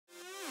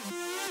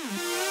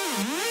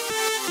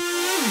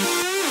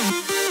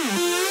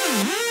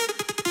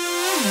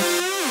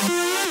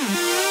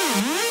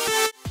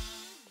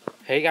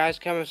Hey guys,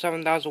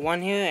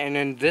 Kevin7001 here, and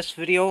in this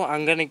video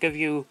I'm gonna give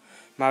you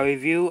my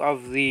review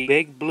of the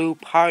Big Blue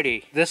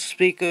Party. This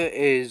speaker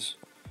is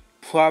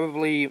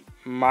probably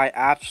my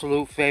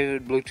absolute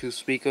favorite Bluetooth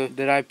speaker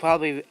that I've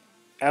probably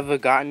ever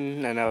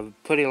gotten in a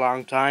pretty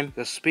long time.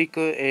 The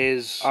speaker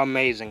is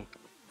amazing.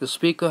 The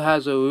speaker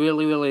has a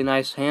really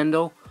nice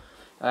handle,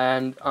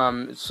 and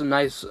it's a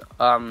nice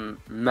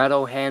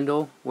metal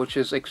handle which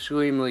is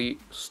extremely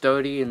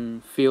sturdy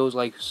and feels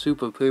like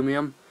super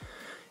premium.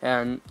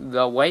 And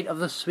the weight of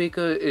the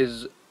speaker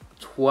is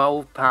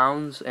 12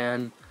 pounds,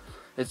 and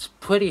it's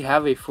pretty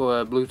heavy for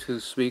a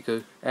Bluetooth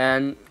speaker.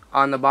 And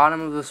on the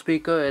bottom of the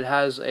speaker it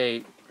has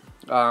a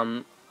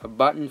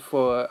button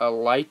for a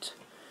light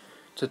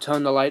to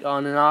turn the light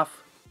on and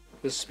off.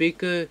 The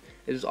speaker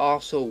is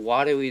also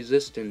water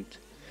resistant,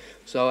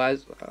 so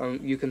as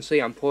you can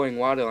see, I'm pouring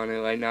water on it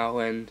right now,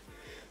 and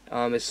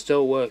it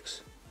still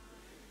works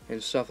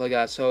and stuff like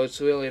that. So it's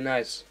really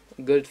nice,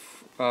 good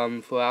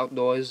for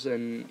outdoors,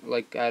 and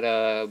like at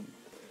a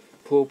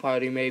pool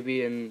party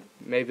maybe, and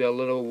maybe a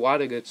little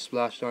water gets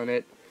splashed on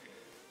it.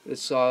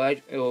 It's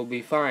alright, it will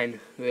be fine,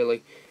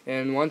 really.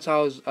 And once I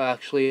was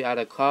actually at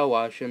a car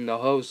wash and the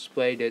hose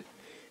sprayed it,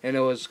 and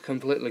it was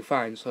completely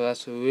fine. So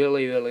that's a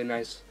really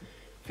nice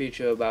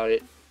feature about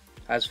it.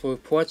 As for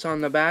ports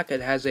on the back,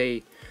 it has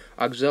a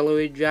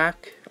auxiliary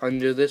jack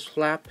under this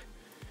flap,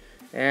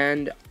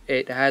 and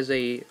it has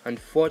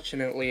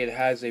unfortunately it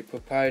has a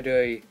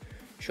proprietary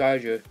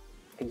charger.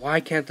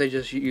 Why can't they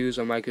just use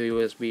a micro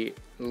USB?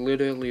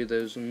 Literally,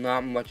 there's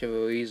not much of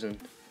a reason,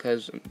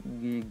 because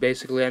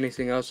basically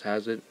anything else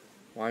has it.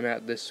 Why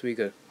not this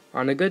speaker?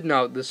 On a good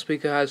note, this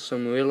speaker has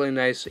some really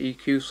nice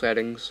EQ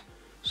settings,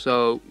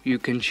 so you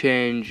can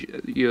change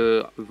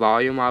your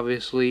volume.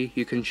 Obviously,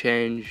 you can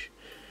change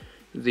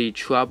the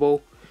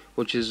treble,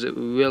 which is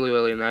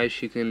really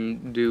nice. You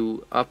can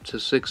do up to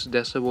 6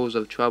 decibels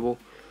of treble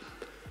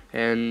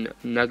and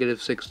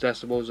 -6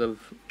 decibels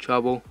of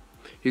treble.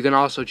 You can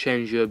also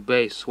change your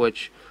bass,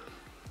 which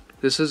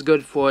this is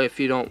good for if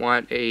you don't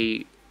want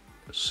a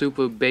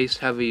super bass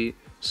heavy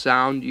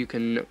sound. You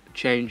can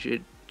change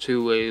it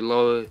to a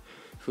lower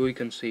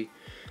frequency,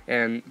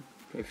 and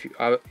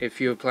if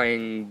you're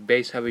playing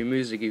bass heavy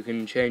music, you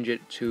can change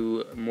it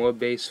to more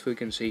bass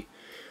frequency,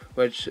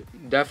 which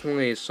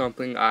definitely is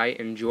something I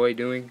enjoy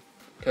doing,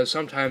 because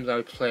sometimes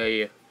I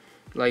play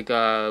like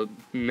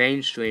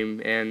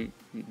mainstream, and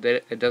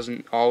it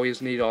doesn't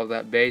always need all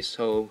that bass,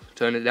 so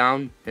turn it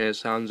down and it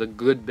sounds a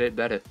good bit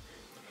better.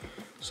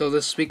 So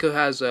this speaker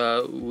has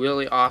a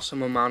really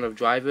awesome amount of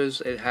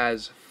drivers. It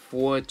has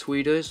 4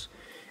 tweeters,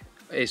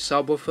 a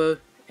subwoofer,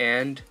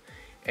 and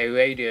a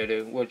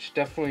radiator, which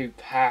definitely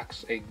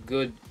packs a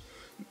good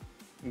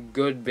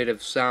bit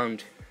of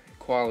sound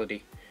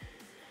quality.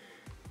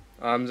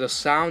 The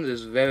sound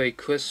is very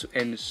crisp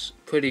and it's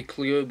pretty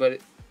clear,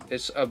 but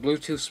it's a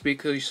Bluetooth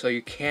speaker, so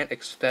you can't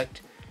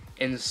expect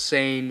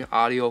insane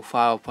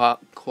audiophile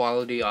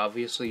quality.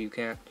 Obviously you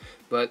can't,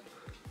 but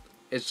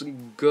it's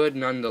good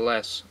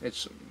nonetheless.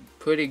 It's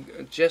pretty,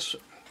 just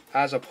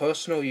as a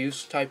personal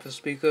use type of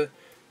speaker,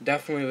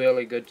 definitely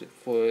really good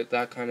for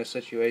that kind of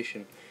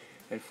situation.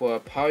 And for a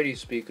party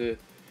speaker,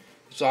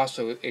 it's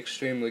also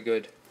extremely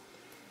good.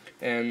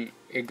 And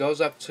it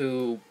goes up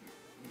to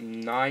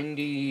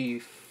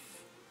 90,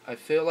 I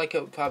feel like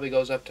it probably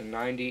goes up to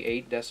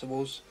 98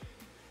 decibels,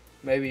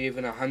 maybe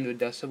even 100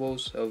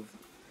 decibels of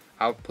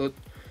output.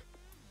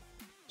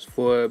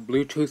 For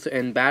Bluetooth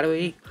and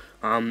battery,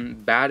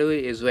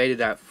 battery is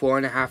rated at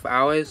 4.5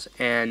 hours,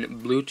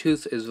 and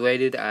Bluetooth is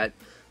rated at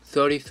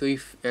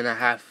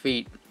 33.5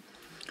 feet.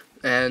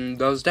 And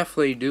those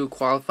definitely do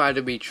qualify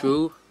to be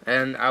true,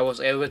 and I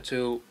was able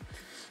to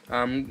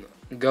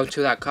go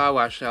to that car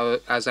wash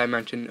as I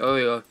mentioned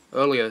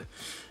earlier,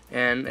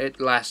 and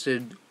it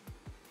lasted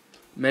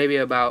maybe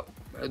about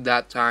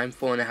that time,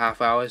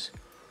 4.5 hours.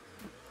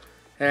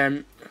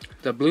 And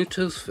the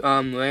Bluetooth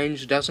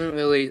range doesn't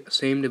really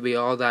seem to be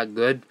all that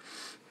good,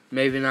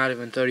 maybe not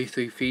even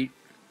 33 feet.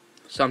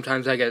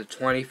 Sometimes I get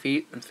 20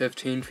 feet and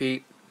 15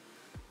 feet,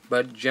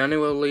 but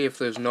generally if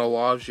there's no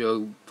walls,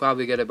 you'll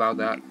probably get about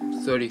that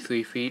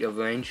 33 feet of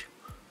range.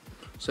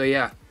 So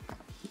yeah,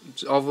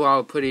 it's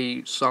overall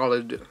pretty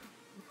solid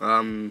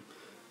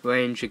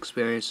range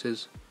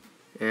experiences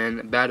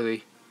and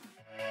battery.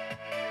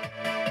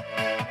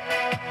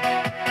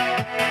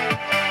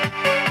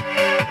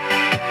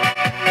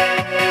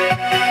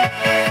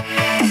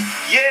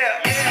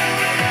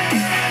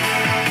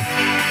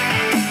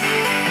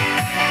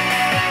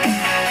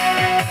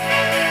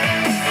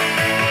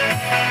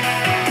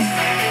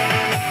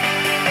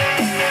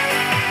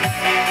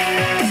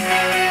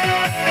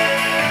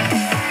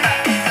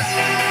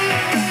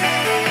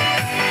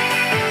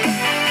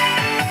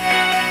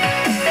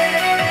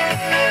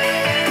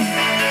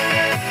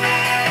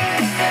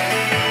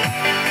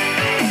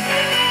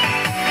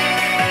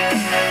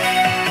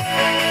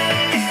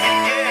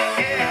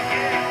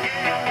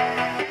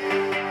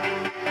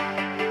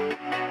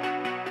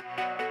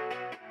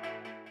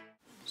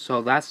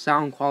 So that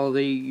sound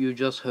quality you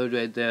just heard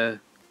right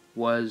there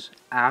was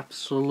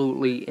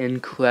absolutely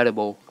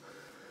incredible.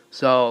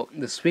 So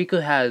the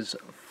speaker has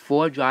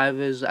 4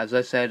 drivers, as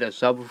I said, a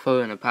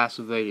subwoofer and a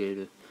passive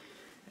radiator.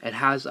 It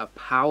has a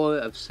power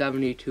of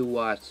 72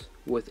 watts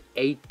with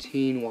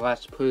 18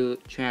 watts per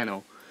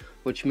channel,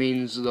 which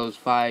means those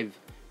 5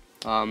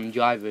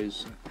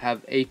 drivers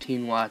have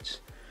 18 watts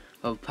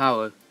of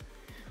power.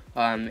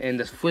 And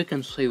the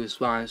frequency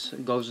response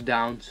goes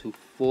down to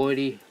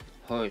 40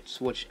 hertz,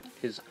 which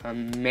is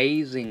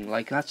amazing.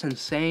 Like, that's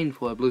insane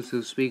for a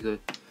Bluetooth speaker.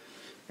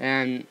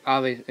 And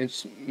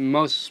obviously,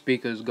 most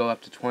speakers go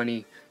up to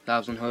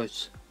 20,000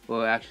 hertz,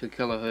 or actually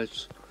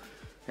kilohertz.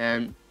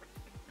 And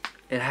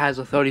it has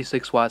a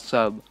 36 watt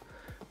sub,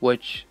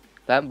 which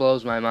that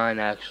blows my mind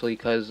actually,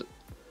 because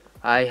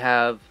I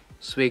have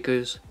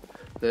speakers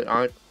that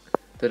are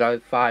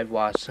 5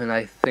 watts, and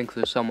I think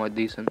they're somewhat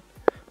decent.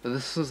 But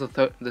this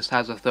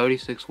has a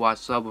 36 watt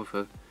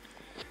subwoofer.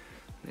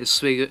 This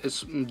speaker,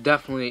 it's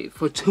definitely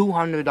for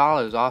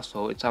 $200.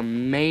 Also, it's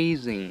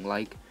amazing.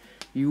 Like,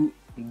 you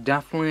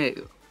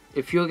definitely,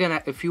 if you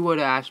were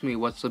to ask me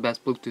what's the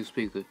best Bluetooth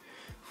speaker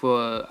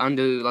for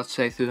under, let's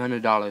say,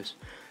 $300,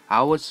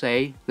 I would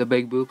say the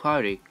Big Blue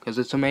Party, because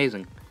it's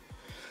amazing.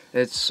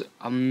 It's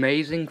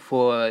amazing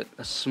for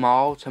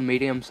small to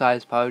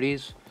medium-sized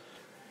parties,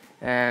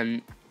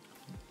 and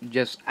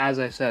just as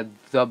I said,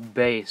 the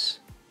bass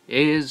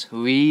is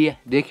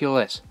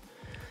ridiculous.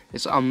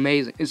 It's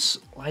amazing. It's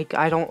like,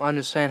 I don't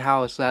understand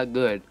how it's that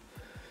good.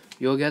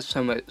 You'll get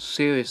some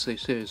seriously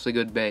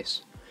good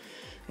bass.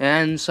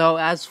 And so,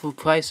 as for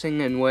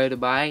pricing and where to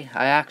buy,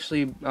 I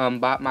actually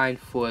bought mine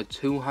for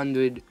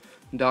 $200,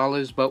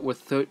 but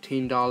with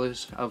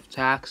 $13 of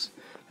tax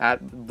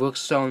at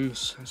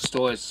Brookstone's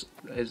store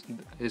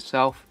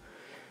itself.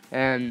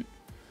 And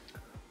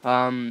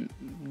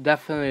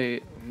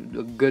definitely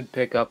a good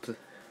pickup.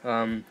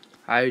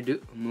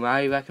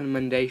 My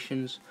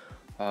recommendations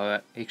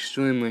are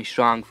extremely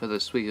strong for the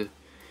speaker.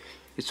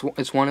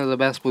 It's one of the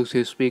best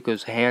Bluetooth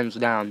speakers, hands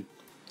down.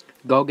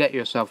 Go get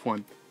yourself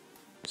one.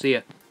 See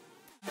ya.